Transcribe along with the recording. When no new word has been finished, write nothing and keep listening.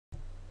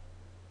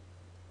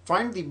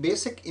Find the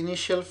basic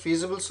initial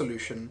feasible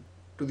solution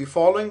to the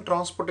following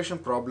transportation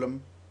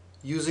problem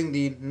using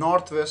the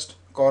northwest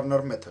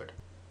corner method.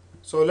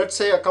 So let's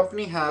say a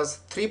company has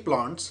three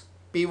plants,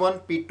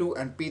 P1, P2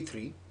 and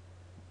P3,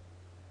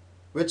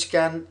 which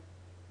can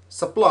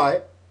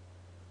supply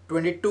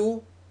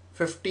 22,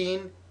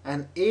 15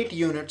 and 8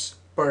 units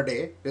per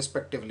day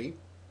respectively,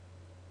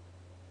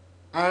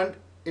 and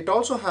it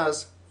also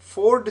has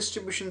four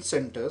distribution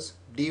centers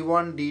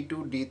D1,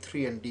 D2,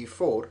 D3 and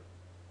D4,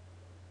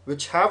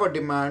 which have a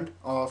demand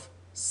of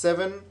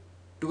 7,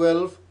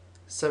 12,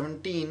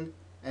 17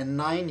 and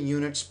 9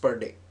 units per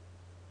day.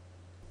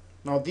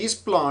 Now these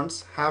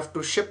plants have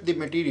to ship the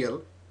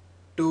material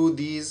to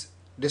these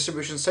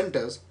distribution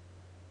centers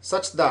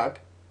such that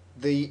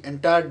the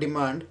entire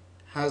demand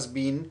has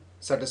been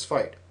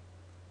satisfied.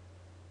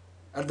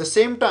 At the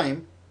same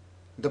time,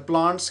 the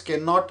plants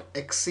cannot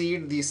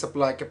exceed the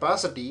supply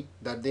capacity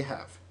that they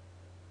have.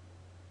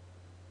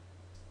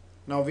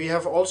 Now we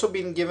have also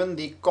been given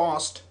the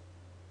cost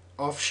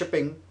of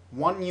shipping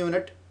 1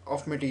 unit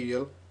of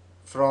material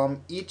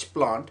from each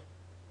plant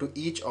to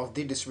each of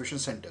the distribution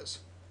centers.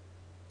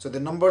 So the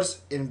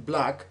numbers in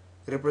black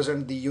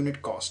represent the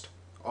unit cost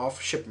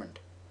of shipment.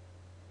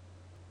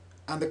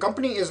 And the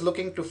company is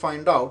looking to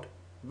find out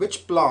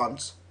which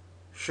plants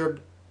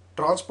should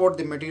transport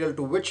the material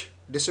to which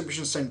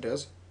distribution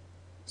centers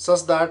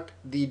such that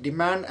the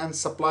demand and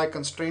supply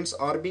constraints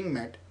are being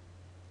met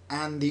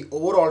and the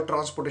overall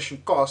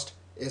transportation cost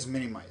is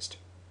minimized.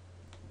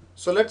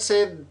 So let's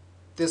say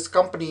this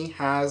company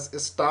has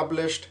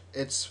established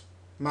its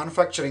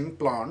manufacturing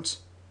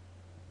plants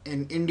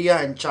in India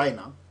and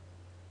China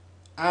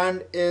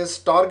and is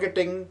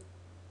targeting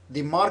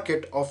the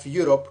market of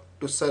Europe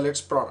to sell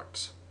its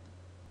products.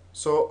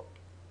 So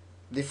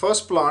the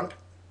first plant,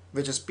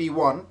 which is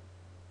P1,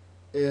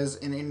 is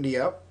in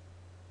India.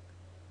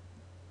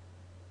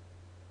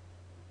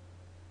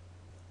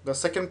 The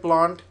second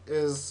plant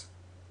is,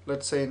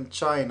 let's say, in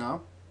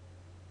China,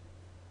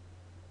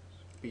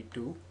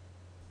 P2,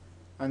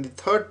 and the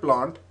third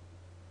plant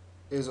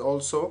is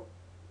also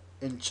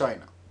in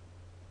China,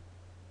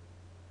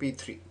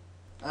 P3.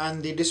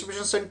 And the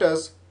distribution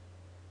centers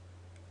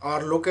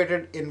are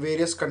located in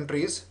various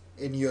countries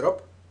in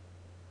Europe.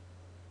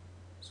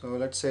 So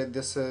let's say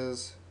this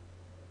is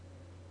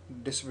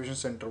distribution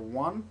center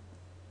 1,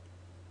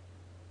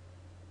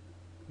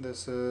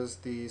 this is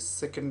the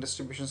second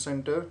distribution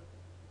center,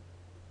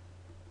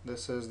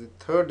 this is the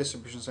third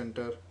distribution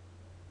center,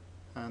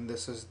 and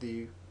this is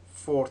the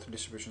fourth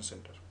distribution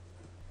center.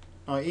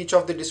 Now each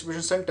of the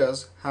distribution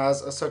centers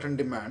has a certain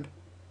demand.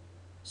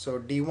 So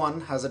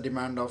D1 has a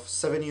demand of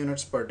 7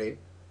 units per day.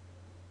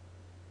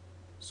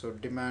 So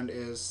demand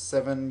is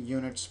 7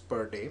 units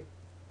per day.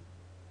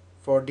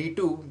 For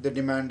D2 the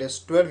demand is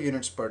 12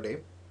 units per day.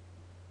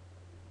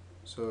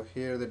 So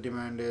here the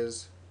demand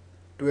is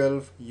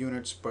 12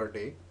 units per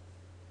day.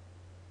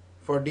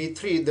 For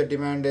D3 the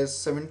demand is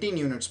 17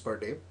 units per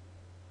day.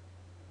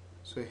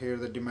 So here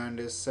the demand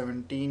is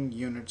 17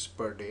 units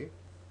per day.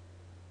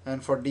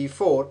 And for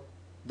D4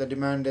 the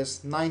demand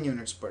is 9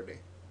 units per day.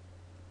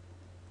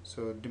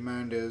 So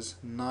demand is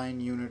 9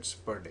 units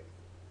per day.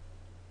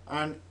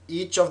 And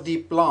each of the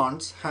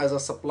plants has a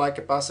supply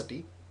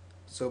capacity.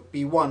 So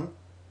P1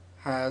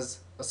 has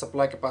a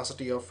supply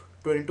capacity of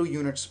 22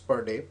 units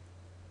per day.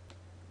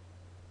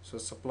 So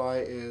supply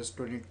is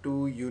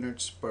 22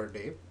 units per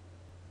day.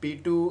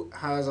 P2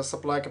 has a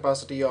supply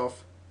capacity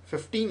of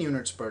 15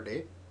 units per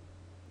day.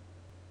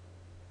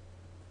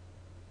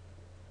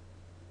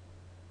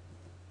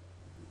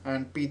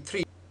 And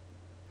P3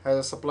 has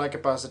a supply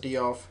capacity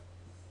of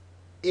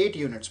 8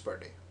 units per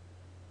day.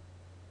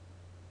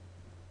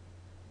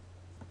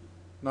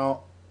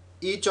 Now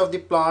each of the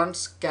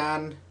plants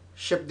can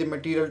ship the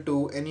material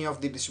to any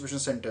of the distribution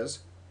centers,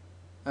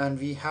 and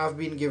we have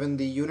been given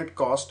the unit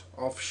cost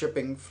of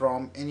shipping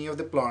from any of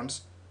the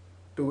plants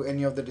to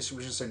any of the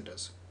distribution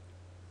centers.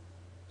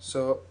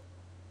 So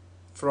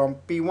from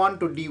P1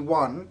 to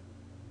D1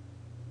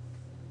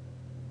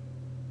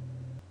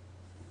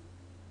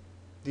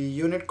 the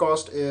unit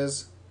cost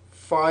is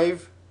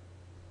 5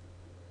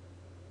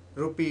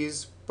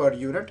 rupees per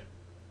unit.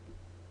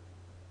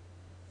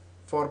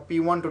 For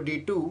P1 to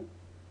D2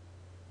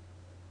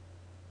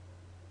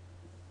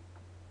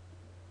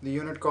 the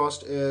unit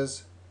cost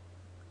is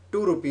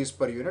 2 rupees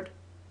per unit.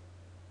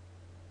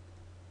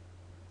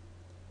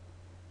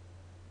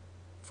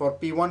 For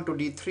P1 to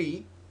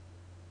D3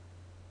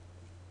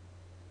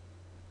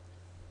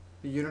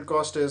 the unit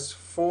cost is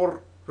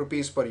 4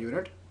 rupees per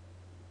unit.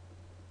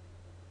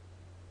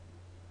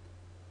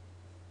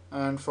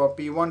 And for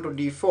P1 to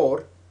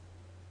D4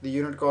 the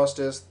unit cost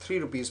is 3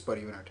 rupees per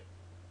unit.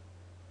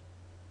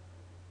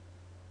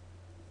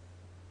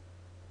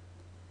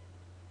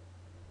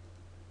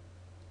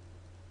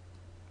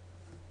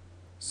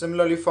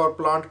 Similarly for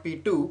plant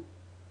P2,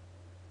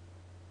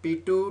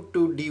 P2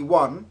 to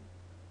D1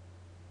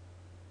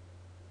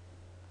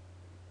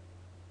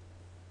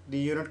 the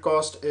unit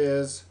cost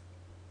is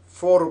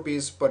 4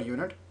 rupees per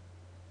unit.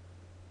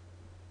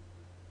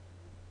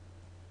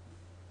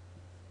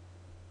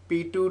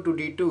 P2 to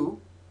D2,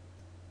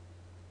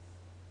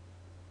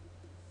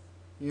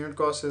 unit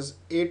cost is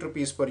 8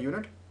 rupees per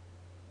unit.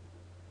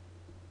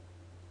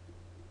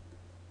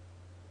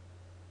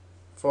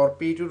 For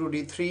P2 to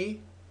D3,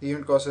 the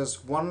unit cost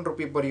is 1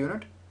 rupee per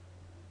unit.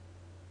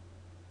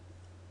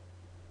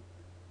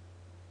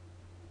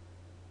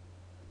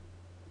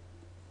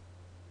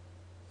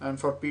 And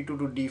for P2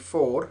 to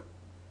D4,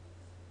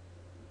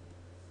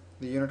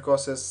 the unit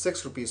cost is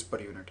 6 rupees per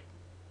unit.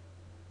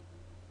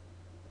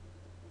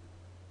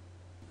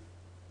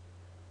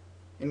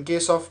 In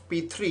case of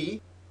P3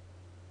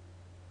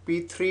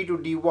 to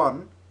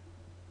D1,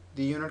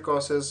 the unit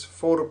cost is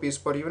 4 rupees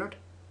per unit.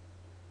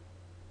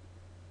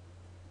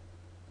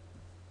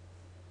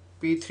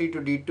 P3 to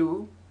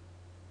D2,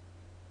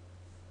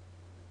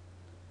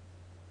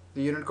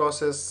 the unit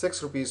cost is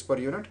 6 rupees per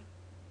unit.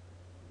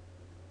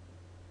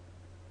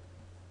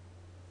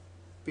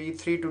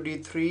 P3 to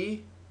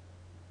D3,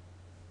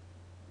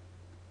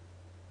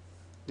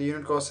 the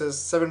unit cost is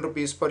 7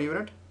 rupees per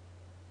unit.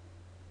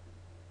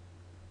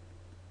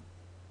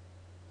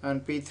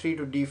 And P3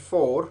 to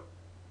D4,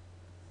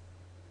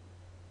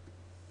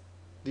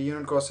 the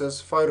unit cost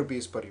is 5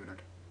 rupees per unit.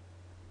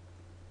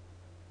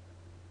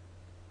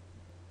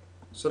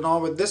 So now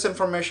with this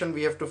information,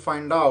 we have to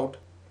find out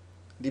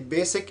the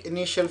basic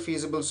initial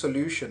feasible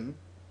solution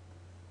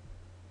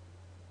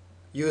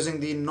using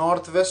the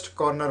northwest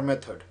corner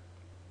method.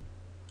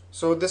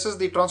 So this is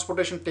the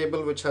transportation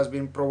table which has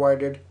been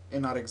provided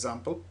in our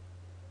example.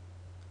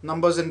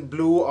 Numbers in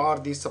blue are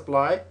the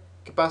supply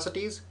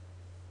capacities,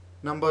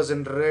 numbers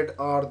in red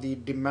are the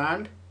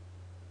demand,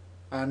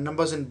 and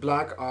numbers in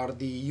black are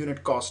the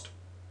unit cost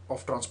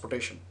of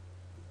transportation.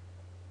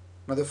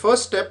 Now the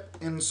first step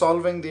in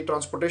solving the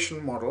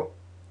transportation model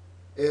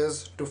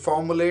is to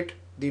formulate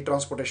the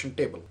transportation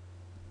table.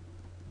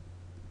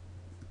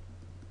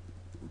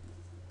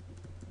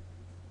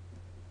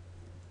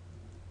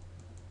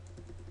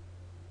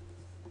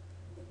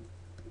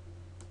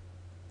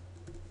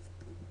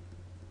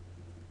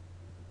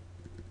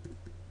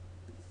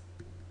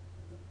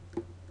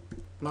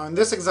 Now in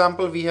this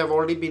example, we have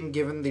already been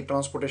given the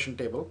transportation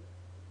table.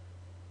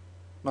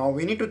 Now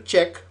we need to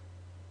check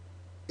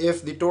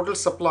if the total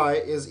supply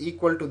is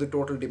equal to the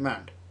total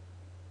demand.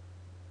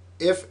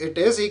 If it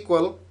is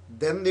equal,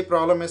 then the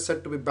problem is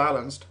said to be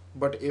balanced,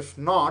 but if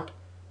not,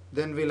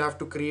 then we'll have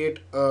to create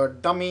a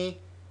dummy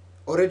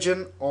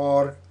origin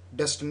or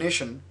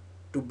destination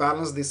to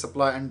balance the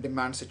supply and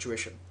demand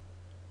situation.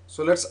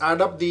 So let's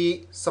add up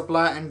the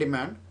supply and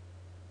demand.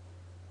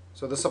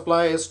 So the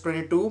supply is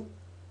 22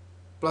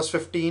 plus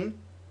 15,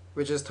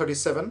 which is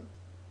 37.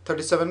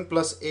 37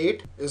 plus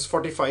 8 is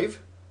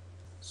 45.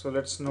 So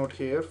let's note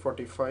here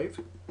 45.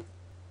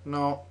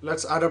 Now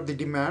let's add up the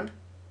demand.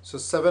 So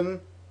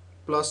 7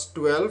 plus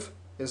 12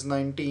 is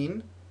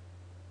 19.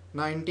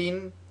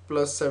 19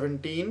 plus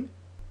 17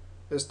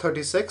 is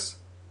 36.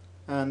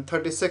 And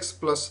 36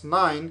 plus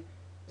 9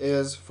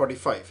 is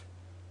 45.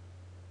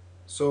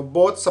 So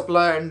both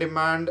supply and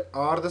demand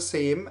are the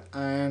same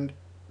and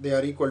they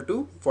are equal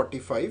to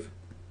 45.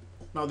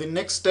 Now the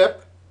next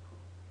step,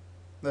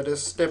 that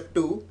is step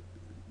 2,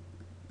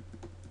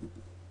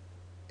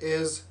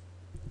 is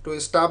to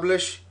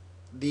establish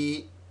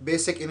the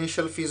basic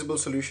initial feasible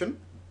solution.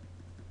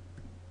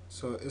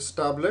 So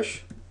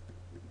establish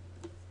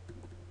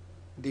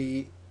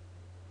the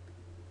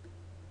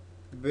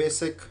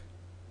basic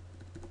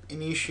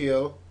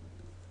initial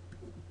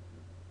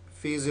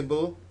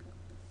feasible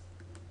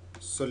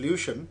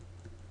solution,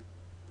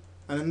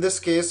 and in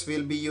this case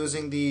we'll be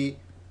using the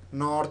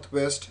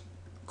northwest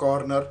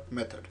corner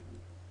method.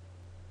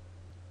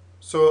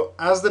 So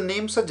as the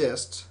name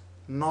suggests,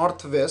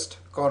 northwest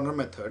corner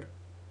method,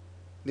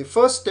 the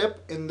first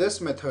step in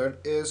this method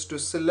is to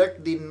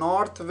select the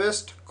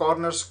northwest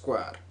corner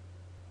square.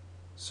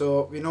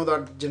 So we know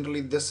that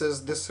generally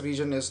this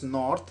region is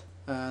north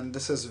and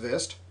this is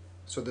west.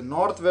 So the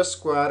northwest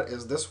square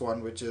is this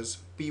one, which is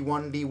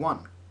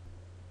P1D1.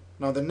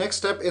 Now the next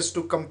step is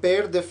to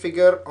compare the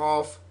figure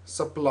of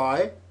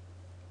supply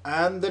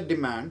and the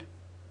demand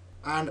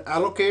and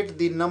allocate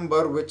the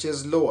number which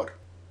is lower.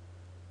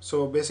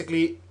 So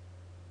basically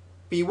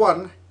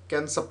P1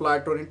 can supply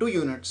 22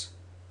 units,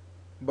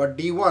 but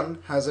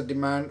D1 has a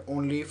demand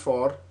only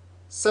for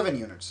 7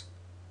 units.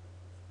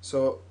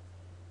 So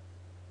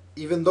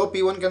even though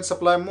P1 can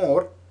supply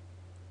more,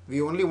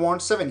 we only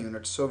want 7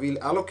 units. So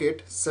we'll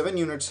allocate 7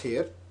 units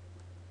here.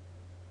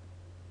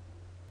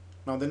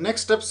 Now the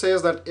next step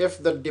says that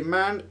if the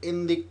demand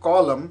in the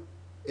column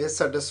is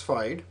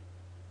satisfied,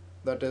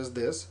 that is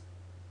this,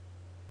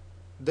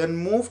 then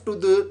move to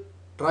the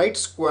right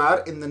square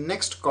in the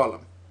next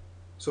column.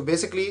 So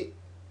basically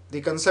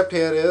the concept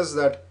here is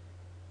that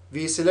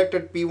we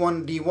selected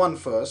P1 D1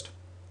 first.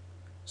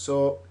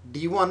 So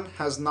D1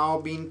 has now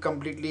been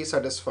completely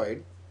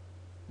satisfied,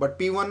 but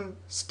P1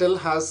 still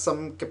has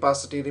some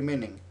capacity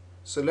remaining.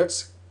 So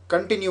let's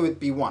continue with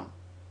P1.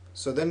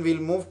 So then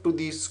we'll move to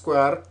the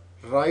square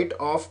right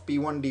of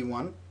P1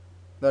 D1,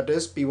 that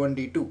is P1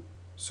 D2.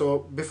 So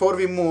before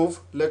we move,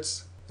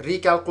 let's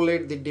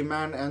recalculate the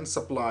demand and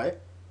supply.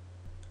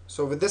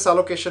 So with this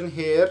allocation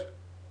here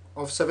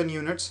of 7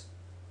 units,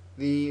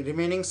 the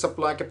remaining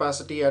supply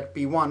capacity at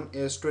P1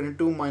 is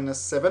 22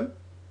 minus 7,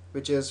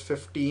 which is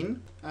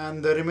 15,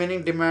 and the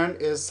remaining demand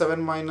is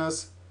 7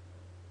 minus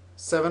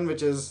 7,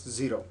 which is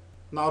 0.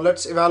 Now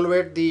let's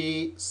evaluate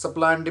the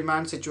supply and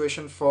demand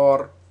situation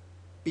for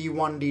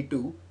P1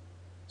 D2.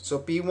 So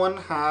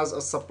P1 has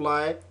a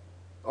supply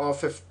of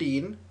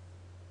 15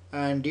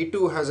 and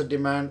D2 has a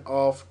demand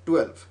of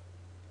 12.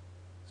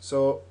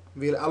 So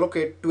we'll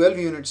allocate 12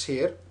 units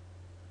here.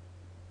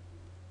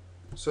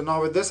 So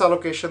now with this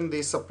allocation,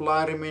 the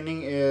supply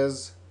remaining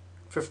is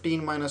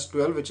 15 minus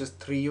 12, which is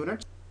 3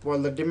 units,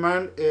 while the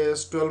demand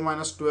is 12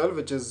 minus 12,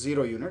 which is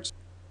 0 units.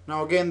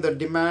 Now again, the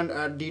demand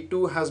at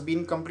D2 has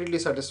been completely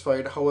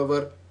satisfied.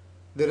 However,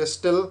 there is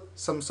still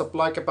some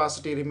supply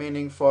capacity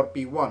remaining for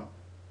P1.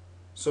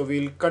 So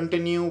we'll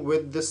continue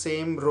with the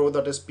same row,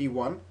 that is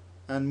P1,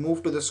 and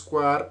move to the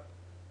square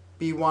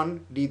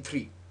P1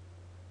 D3.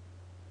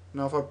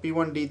 Now for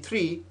P1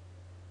 D3,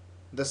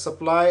 the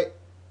supply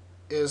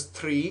is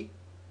 3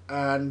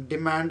 and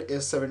demand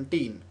is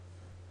 17.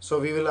 So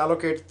we will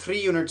allocate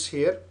 3 units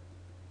here.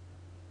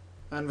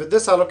 And with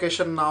this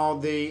allocation now,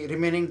 the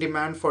remaining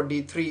demand for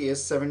D3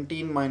 is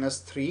 17 minus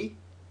 3,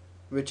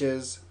 which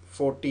is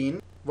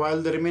 14,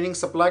 while the remaining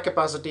supply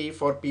capacity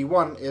for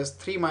P1 is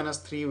 3 minus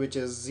 3, which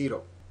is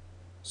 0.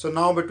 So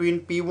now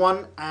between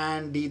P1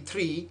 and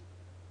D3,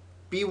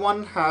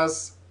 P1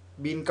 has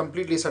been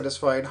completely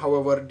satisfied.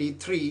 However,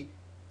 D3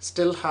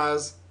 still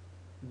has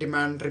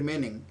demand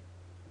remaining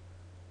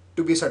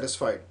to be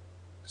satisfied.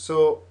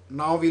 So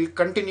now we'll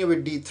continue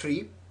with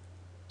D3.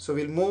 So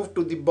we'll move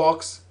to the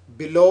box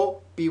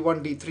below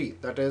P1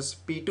 D3, that is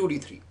P2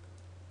 D3.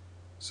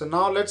 So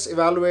now let's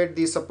evaluate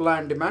the supply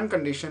and demand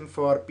condition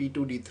for P2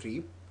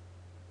 D3.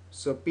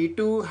 So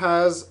P2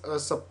 has a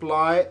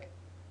supply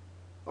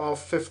of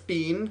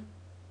 15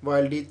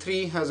 while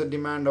D3 has a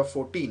demand of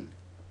 14.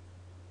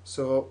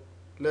 So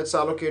let's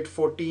allocate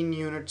 14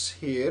 units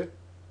here,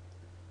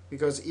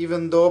 because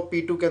even though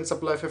P2 can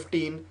supply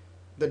 15,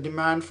 the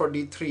demand for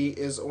D3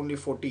 is only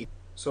 14.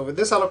 So with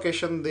this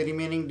allocation, the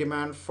remaining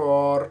demand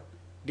for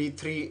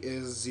D3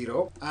 is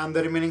 0 and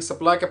the remaining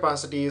supply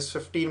capacity is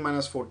 15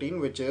 minus 14,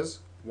 which is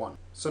 1.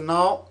 So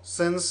now,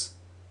 since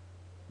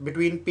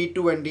between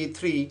P2 and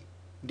D3,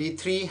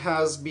 D3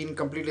 has been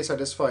completely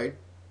satisfied,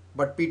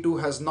 but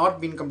P2 has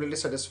not been completely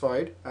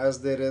satisfied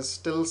as there is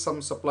still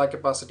some supply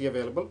capacity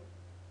available.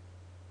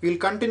 We'll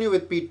continue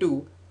with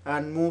P2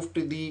 and move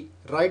to the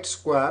right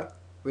square,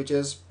 which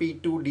is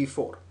P2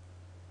 D4.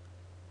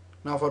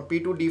 Now for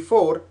P2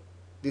 D4,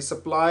 the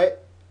supply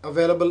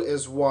available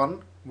is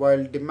 1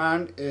 while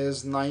demand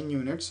is 9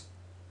 units.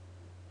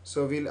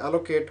 So we'll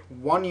allocate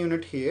 1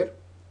 unit here.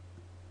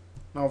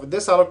 Now with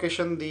this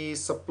allocation, the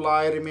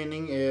supply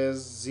remaining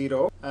is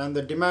 0 and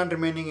the demand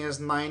remaining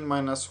is 9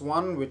 minus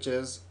 1, which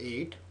is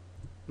 8.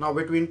 Now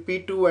between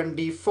P2 and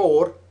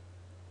D4,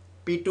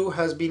 P2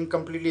 has been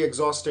completely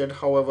exhausted.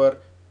 However,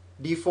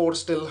 D4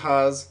 still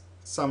has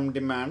some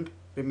demand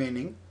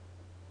remaining.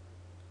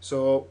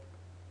 So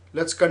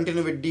let's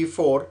continue with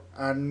D4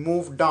 and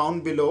move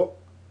down below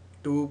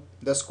to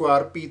the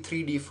square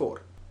P3 D4.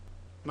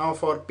 Now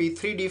for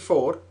P3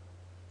 D4,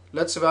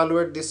 let's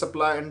evaluate the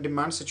supply and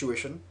demand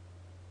situation.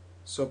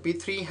 So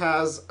P3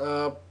 has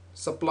a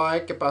supply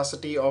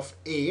capacity of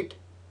 8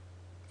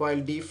 while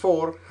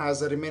D4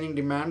 has a remaining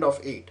demand of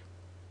 8.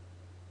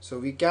 So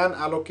we can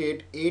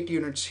allocate 8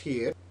 units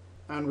here,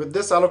 and with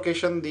this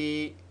allocation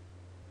the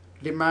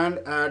demand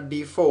at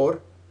D4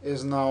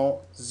 is now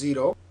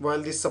 0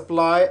 while the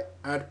supply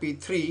at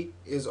P3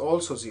 is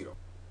also 0.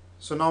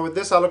 So now with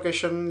this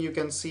allocation, you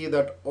can see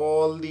that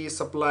all the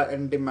supply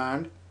and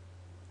demand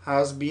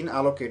has been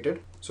allocated.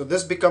 So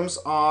this becomes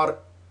our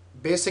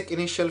basic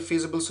initial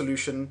feasible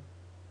solution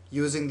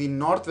using the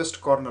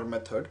northwest corner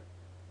method.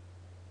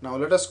 Now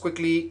let us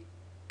quickly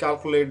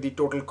calculate the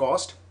total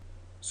cost.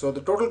 So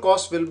the total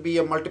cost will be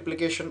a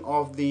multiplication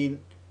of the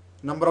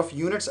number of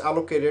units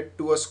allocated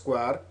to a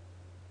square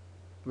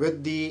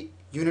with the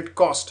unit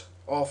cost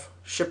of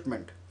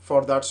shipment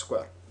for that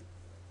square.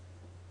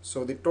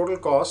 So the total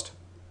cost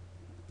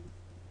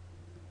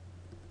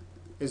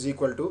is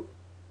equal to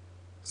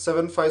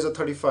 7 5s are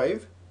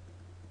 35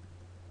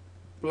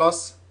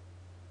 plus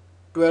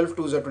 12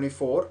 2s are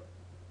 24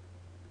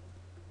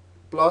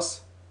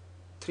 plus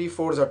 3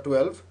 4s are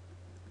 12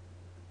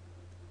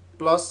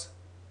 plus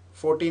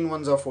 14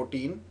 1s are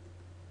 14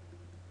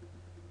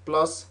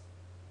 plus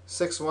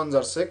 6 1s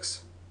are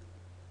 6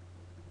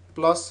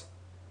 plus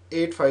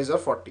 8 5s are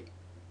 40.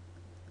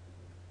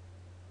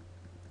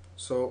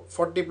 So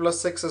 40 plus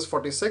 6 is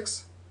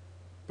 46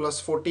 plus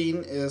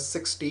 14 is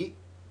 60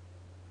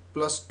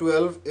 plus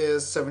 12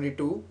 is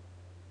 72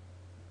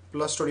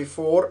 plus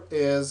 24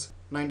 is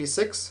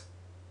 96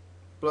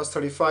 plus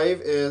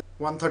 35 is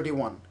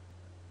 131.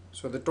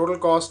 So the total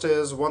cost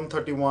is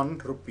 131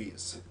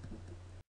 rupees.